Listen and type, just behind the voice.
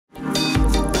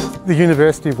The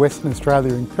University of Western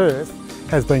Australia in Perth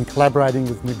has been collaborating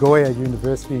with Nagoya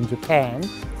University in Japan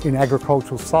in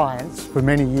agricultural science for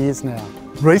many years now.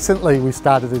 Recently we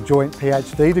started a joint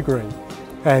PhD degree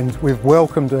and we've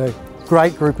welcomed a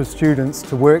great group of students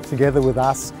to work together with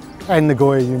us and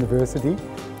Nagoya University,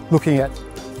 looking at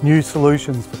new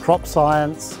solutions for crop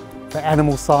science, for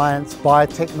animal science,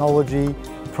 biotechnology,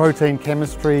 protein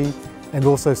chemistry and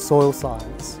also soil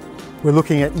science. We're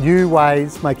looking at new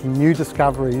ways, making new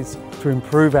discoveries to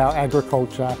improve our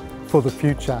agriculture for the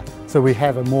future so we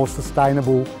have a more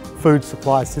sustainable food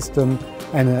supply system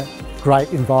and a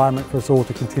great environment for us all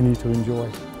to continue to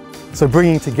enjoy. So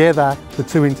bringing together the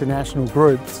two international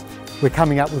groups, we're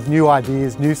coming up with new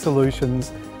ideas, new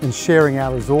solutions and sharing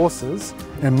our resources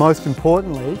and most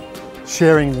importantly,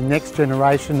 sharing the next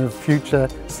generation of future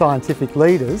scientific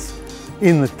leaders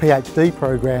in the PhD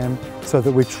program so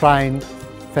that we train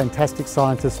fantastic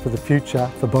scientists for the future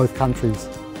for both countries.